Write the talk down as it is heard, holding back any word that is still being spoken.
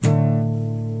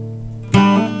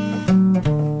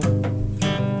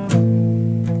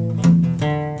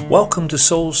Welcome to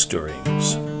Soul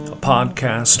Stirrings, a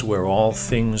podcast where all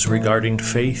things regarding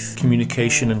faith,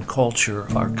 communication, and culture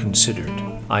are considered.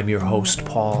 I'm your host,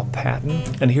 Paul Patton,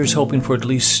 and here's hoping for at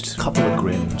least a couple of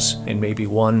grins and maybe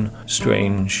one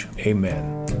strange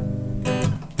amen.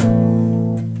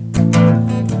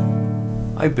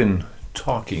 I've been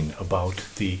talking about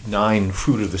the 9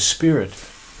 fruit of the Spirit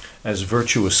as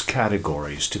virtuous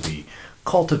categories to be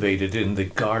cultivated in the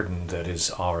garden that is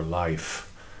our life.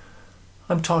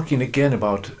 I'm talking again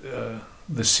about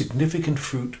the significant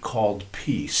fruit called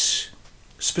peace.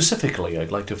 Specifically,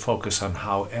 I'd like to focus on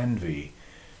how envy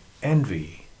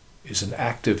is an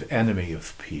active enemy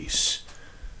of peace.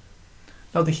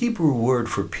 Now, the Hebrew word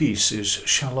for peace is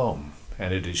shalom,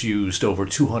 and it is used over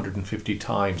 250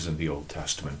 times in the Old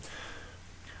Testament.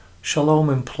 Shalom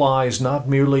implies not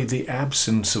merely the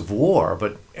absence of war,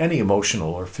 but any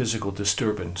emotional or physical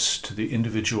disturbance to the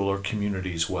individual or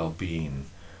community's well-being.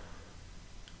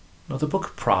 Now, the book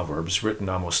of Proverbs, written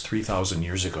almost 3,000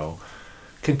 years ago,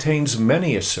 contains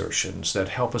many assertions that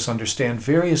help us understand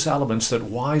various elements that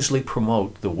wisely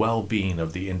promote the well-being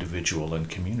of the individual and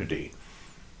community.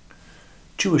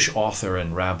 Jewish author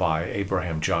and rabbi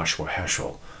Abraham Joshua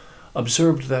Heschel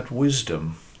observed that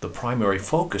wisdom, the primary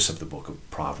focus of the book of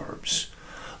Proverbs,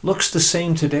 looks the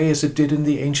same today as it did in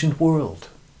the ancient world.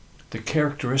 The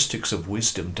characteristics of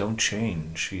wisdom don't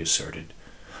change, he asserted,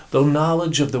 though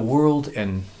knowledge of the world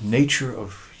and nature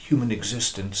of human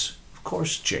existence, of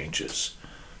course, changes.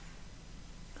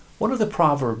 One of the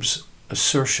Proverbs'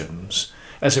 assertions,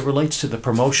 as it relates to the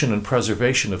promotion and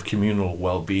preservation of communal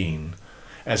well-being,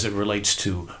 as it relates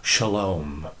to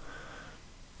shalom,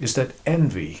 is that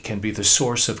envy can be the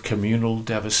source of communal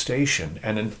devastation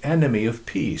and an enemy of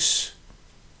peace.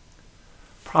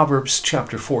 Proverbs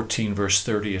chapter 14, verse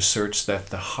 30 asserts that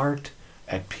the heart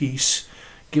at peace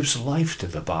gives life to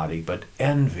the body, but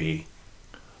envy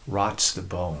rots the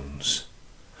bones.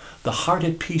 The heart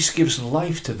at peace gives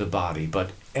life to the body,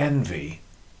 but envy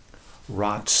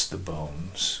rots the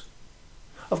bones.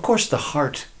 Of course, the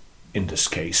heart in this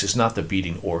case is not the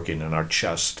beating organ in our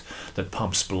chest that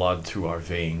pumps blood through our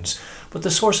veins, but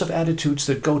the source of attitudes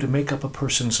that go to make up a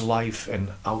person's life and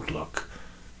outlook.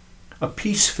 A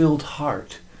peace-filled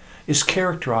heart is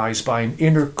characterized by an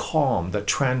inner calm that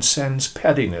transcends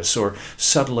pettiness or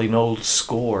settling old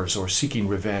scores or seeking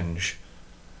revenge.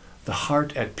 The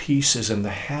heart at peace is in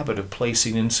the habit of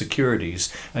placing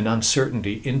insecurities and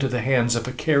uncertainty into the hands of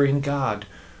a caring God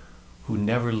who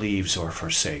never leaves or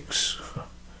forsakes.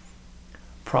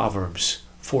 Proverbs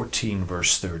 14,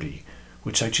 verse 30,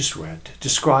 which I just read,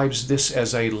 describes this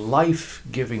as a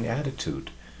life-giving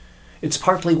attitude. It's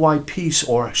partly why peace,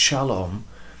 or shalom,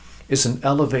 is an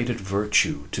elevated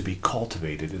virtue to be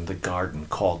cultivated in the garden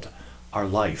called our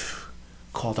life,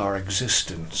 called our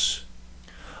existence.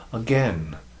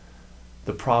 Again,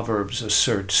 the Proverbs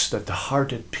asserts that the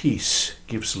heart at peace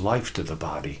gives life to the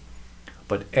body,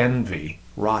 but envy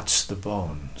rots the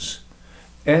bones.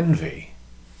 Envy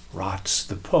rots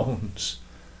the bones.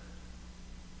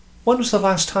 When was the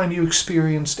last time you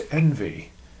experienced envy?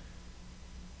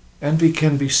 Envy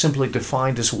can be simply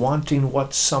defined as wanting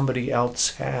what somebody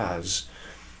else has.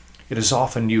 It is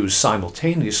often used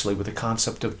simultaneously with the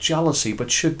concept of jealousy, but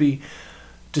should be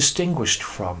distinguished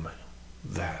from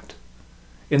that.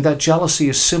 In that jealousy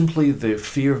is simply the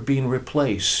fear of being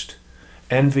replaced.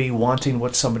 Envy, wanting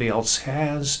what somebody else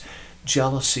has.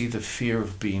 Jealousy, the fear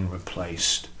of being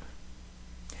replaced.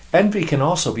 Envy can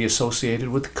also be associated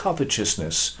with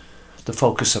covetousness, the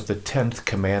focus of the 10th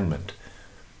commandment,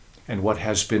 and what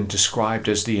has been described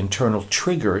as the internal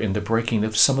trigger in the breaking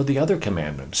of some of the other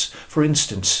commandments. For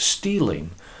instance,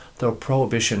 stealing, the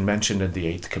prohibition mentioned in the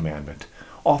 8th commandment,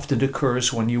 often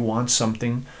occurs when you want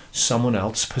something someone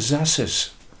else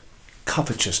possesses.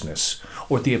 Covetousness,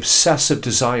 or the obsessive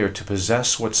desire to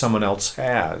possess what someone else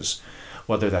has,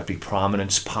 whether that be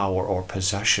prominence, power, or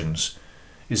possessions,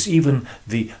 is even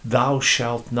the thou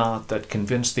shalt not that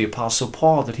convinced the Apostle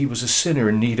Paul that he was a sinner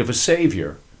in need of a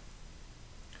Savior.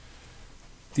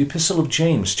 The Epistle of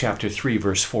James, chapter 3,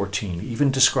 verse 14,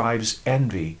 even describes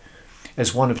envy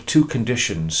as one of 2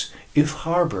 conditions, if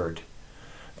harbored,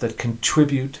 that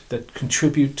contribute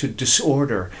to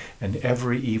disorder and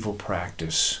every evil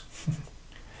practice.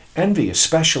 Envy,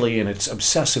 especially in its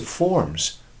obsessive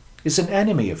forms, is an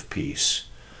enemy of peace.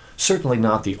 Certainly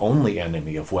not the only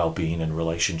enemy of well-being in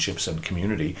relationships and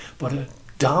community, but a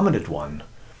dominant one,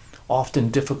 often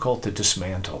difficult to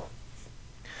dismantle.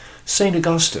 St.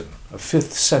 Augustine, a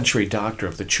 5th century doctor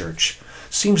of the Church,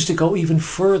 seems to go even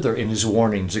further in his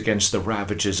warnings against the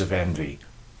ravages of envy.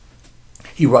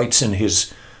 He writes in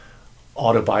his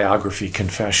autobiography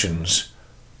Confessions,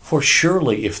 For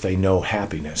surely if they know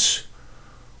happiness,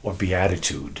 or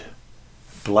beatitude,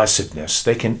 blessedness,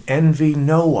 they can envy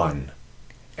no one,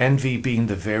 envy being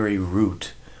the very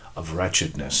root of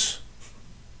wretchedness.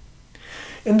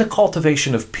 In the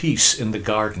cultivation of peace in the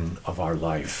garden of our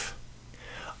life,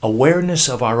 awareness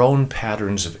of our own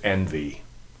patterns of envy,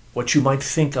 what you might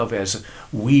think of as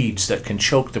weeds that can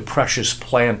choke the precious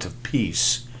plant of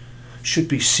peace, should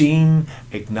be seen,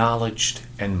 acknowledged,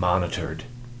 and monitored.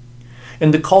 In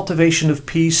the cultivation of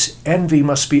peace, envy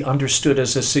must be understood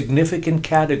as a significant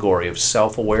category of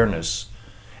self-awareness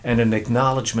and an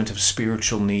acknowledgement of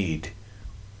spiritual need.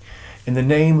 In the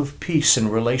name of peace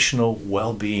and relational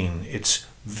well-being, it's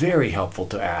very helpful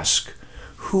to ask,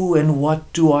 who and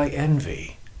what do I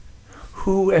envy?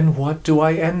 Who and what do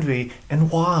I envy, and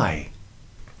why?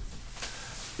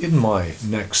 In my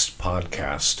next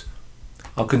podcast,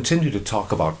 I'll continue to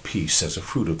talk about peace as a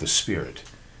fruit of the Spirit.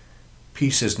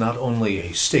 Peace is not only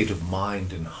a state of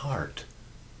mind and heart,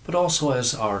 but also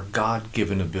as our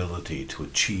God-given ability to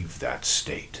achieve that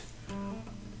state.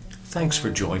 Thanks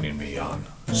for joining me on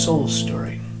Soul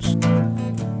Stirrings.